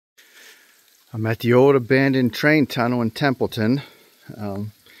I'm at the old abandoned train tunnel in Templeton.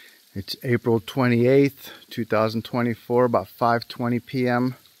 It's April 28th, 2024, about 5:20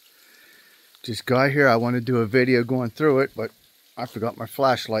 p.m. Just got here. I want to do a video going through it, but I forgot my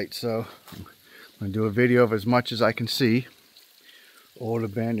flashlight, so I'm going to do a video of as much as I can see. Old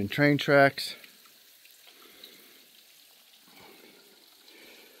abandoned train tracks.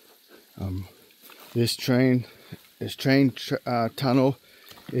 This train tunnel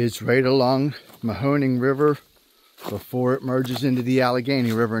is right along Mahoning River before it merges into the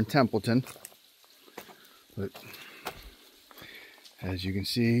Allegheny River in Templeton. But as you can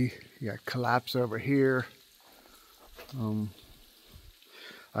see, you got collapse over here.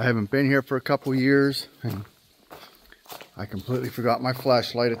 I haven't been here for a couple years, and I completely forgot my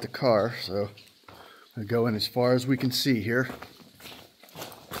flashlight at the car, so I'm going as far as we can see here.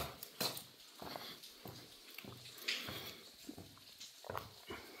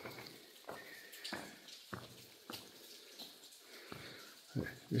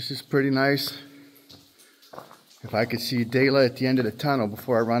 This is pretty nice. If I could see daylight at the end of the tunnel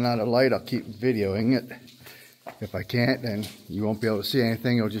before I run out of light, I'll keep videoing it. If I can't, then you won't be able to see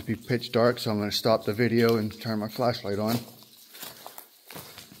anything. It'll just be pitch dark, so I'm going to stop the video and turn my flashlight on.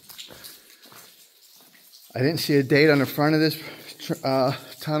 I didn't see a date on the front of this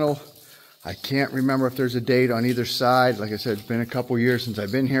tunnel. I can't remember if there's a date on either side. Like I said, it's been a couple years since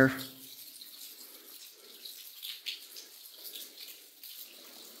I've been here.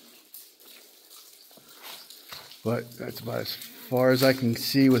 But that's about as far as I can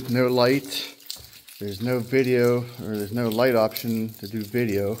see with no light. There's no video, or there's no light option to do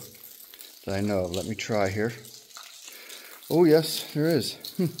video that I know of. Let me try here. Oh yes, there is.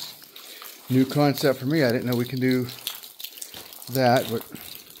 New concept for me. I didn't know we can do that, but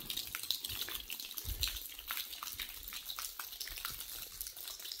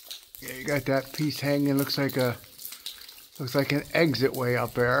yeah, you got that piece hanging. Looks like an exit way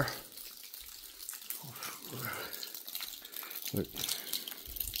up there. But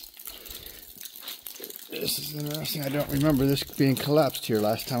this is interesting. I don't remember this being collapsed here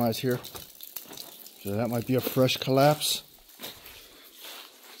last time I was here. So that might be a fresh collapse.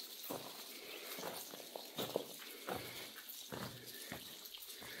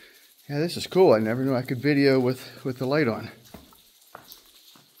 Yeah, this is cool. I never knew I could video with the light on.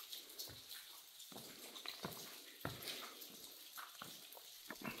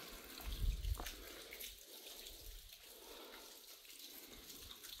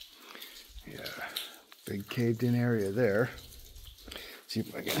 Big caved in area there. See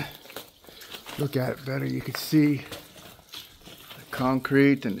if I can look at it better. You can see the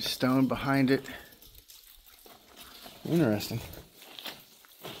concrete and the stone behind it. Interesting.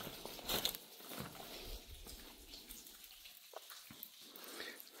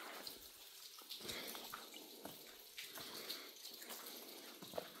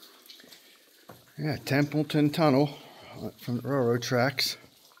 Yeah, Templeton Tunnel from the railroad tracks.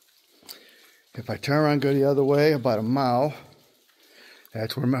 If I turn around and go the other way, about a mile,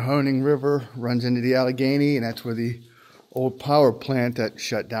 that's where Mahoning River runs into the Allegheny, and that's where the old power plant that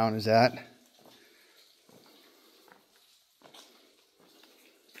shut down is at.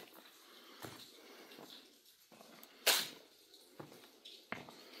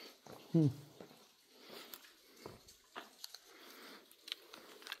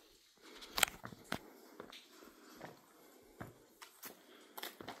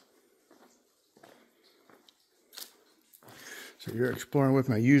 So you're exploring with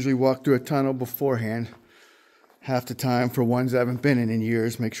me. I usually walk through a tunnel beforehand, half the time for ones I haven't been in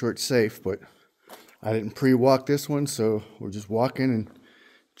years, make sure it's safe, but I didn't pre-walk this one, so we're just walking and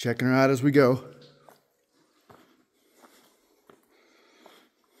checking her out as we go.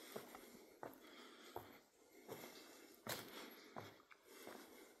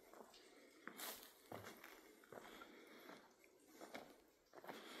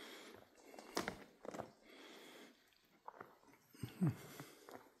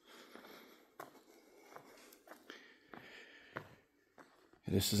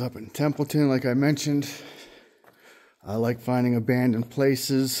 This is up in Templeton, like I mentioned. I like finding abandoned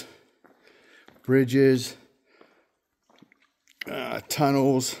places, bridges,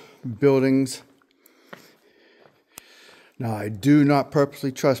 tunnels, buildings. Now, I do not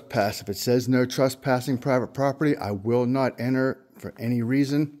purposely trespass. If it says no trespassing private property, I will not enter for any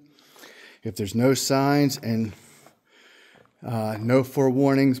reason. If there's no signs and no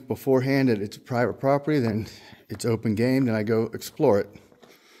forewarnings beforehand that it's private property, then it's open game, then I go explore it.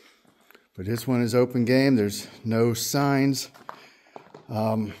 But this one is open game. There's no signs.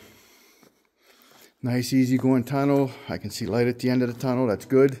 Nice, easy going tunnel. I can see light at the end of the tunnel. That's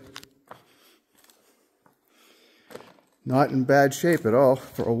good. not in bad shape at all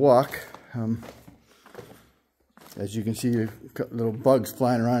for a walk. As you can see, you've got little bugs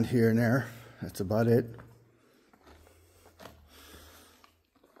flying around here and there. That's about it.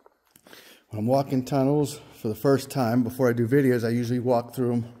 When I'm walking tunnels for the first time, before I do videos, I usually walk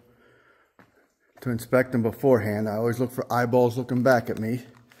through them to inspect them beforehand. I always look for eyeballs looking back at me.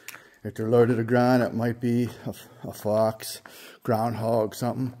 If they're low to the ground, it might be a fox, groundhog,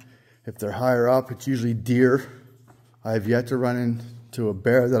 something. If they're higher up, it's usually deer. I have yet to run into a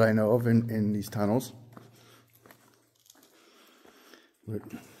bear that I know of in these tunnels. But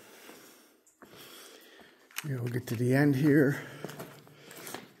yeah, we'll get to the end here.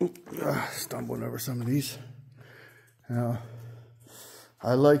 Stumbling over some of these. Now,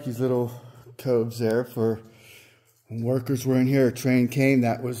 I like these little coves there for when workers were in here, a train came,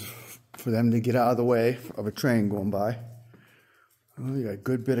 that was for them to get out of the way of a train going by. Oh, you got a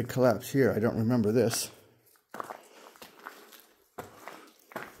good bit of collapse here. I don't remember this.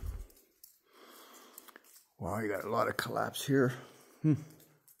 Wow, you got a lot of collapse here.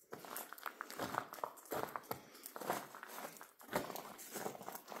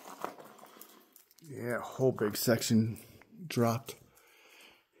 Yeah, a whole big section dropped.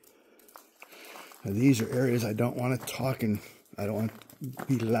 Now, these are areas I don't want to talk and I don't want to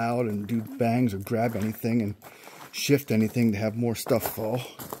be loud and do bangs or grab anything and shift anything to have more stuff fall.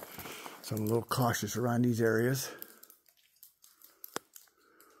 So I'm a little cautious around these areas.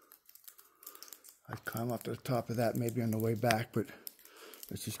 I'd climb up to the top of that maybe on the way back, but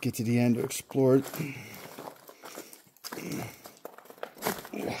let's just get to the end to explore it.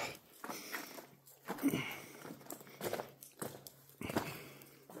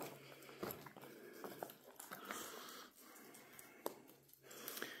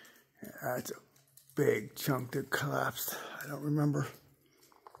 That's a big chunk that collapsed. I don't remember.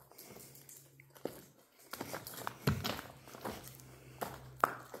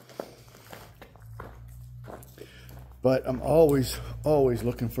 But I'm always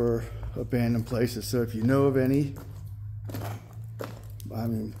looking for abandoned places. So if you know of any, I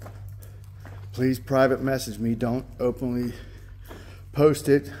mean, please private message me. Don't openly post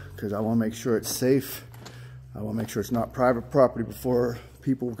it because I want to make sure it's safe. I want to make sure it's not private property before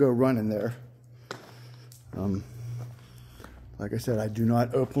people go running there. Like I said, I do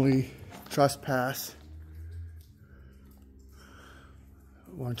not openly trespass.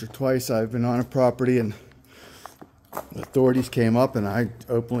 Once or twice I've been on a property and authorities came up and I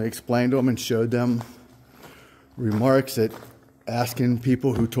openly explained to them and showed them remarks that asking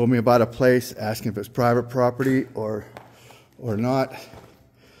people who told me about a place, asking if it's private property or not.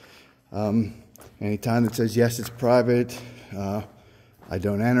 Anytime that says yes, it's private, I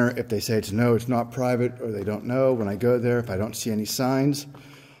don't enter. If they say it's no, it's not private, or they don't know, when I go there, if I don't see any signs,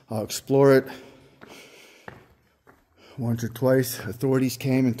 I'll explore it. Once or twice, authorities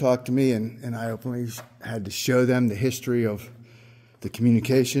came and talked to me, and I openly had to show them the history of the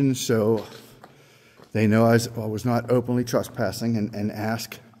communication, so they know I was not openly trespassing, and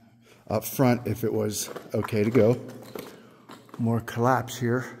ask up front if it was okay to go. More collapse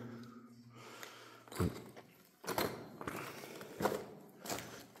here.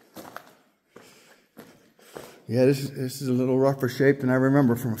 Yeah, this is a little rougher shape than I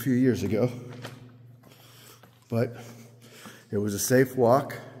remember from a few years ago. But it was a safe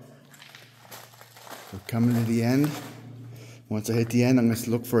walk. We're coming to the end. Once I hit the end, I'm going to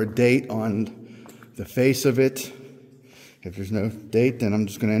look for a date on the face of it. If there's no date, then I'm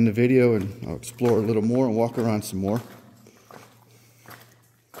just going to end the video and I'll explore a little more and walk around some more.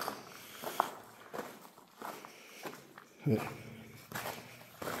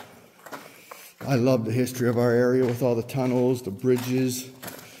 I love the history of our area with all the tunnels, the bridges,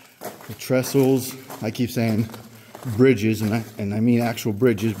 the trestles. I keep saying bridges, and I mean actual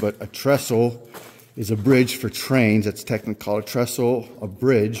bridges, but a trestle is a bridge for trains. That's technically called a trestle. A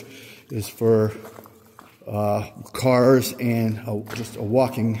bridge is for cars and just a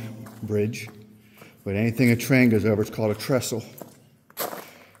walking bridge. But anything a train goes over, it's called a trestle.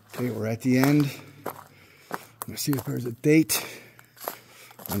 Okay, we're at the end. I'm going to see if there's a date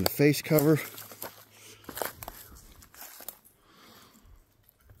on the face cover.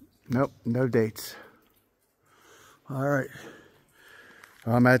 Nope, no dates. All right.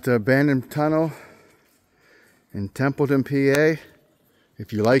 I'm at the abandoned tunnel in Templeton, PA.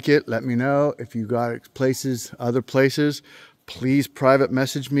 If you like it, let me know. If you got places, other places, please private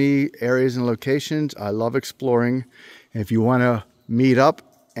message me areas and locations. I love exploring. And if you want to meet up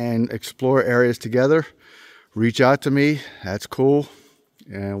and explore areas together, reach out to me. That's cool.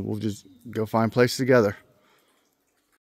 And we'll just go find places together.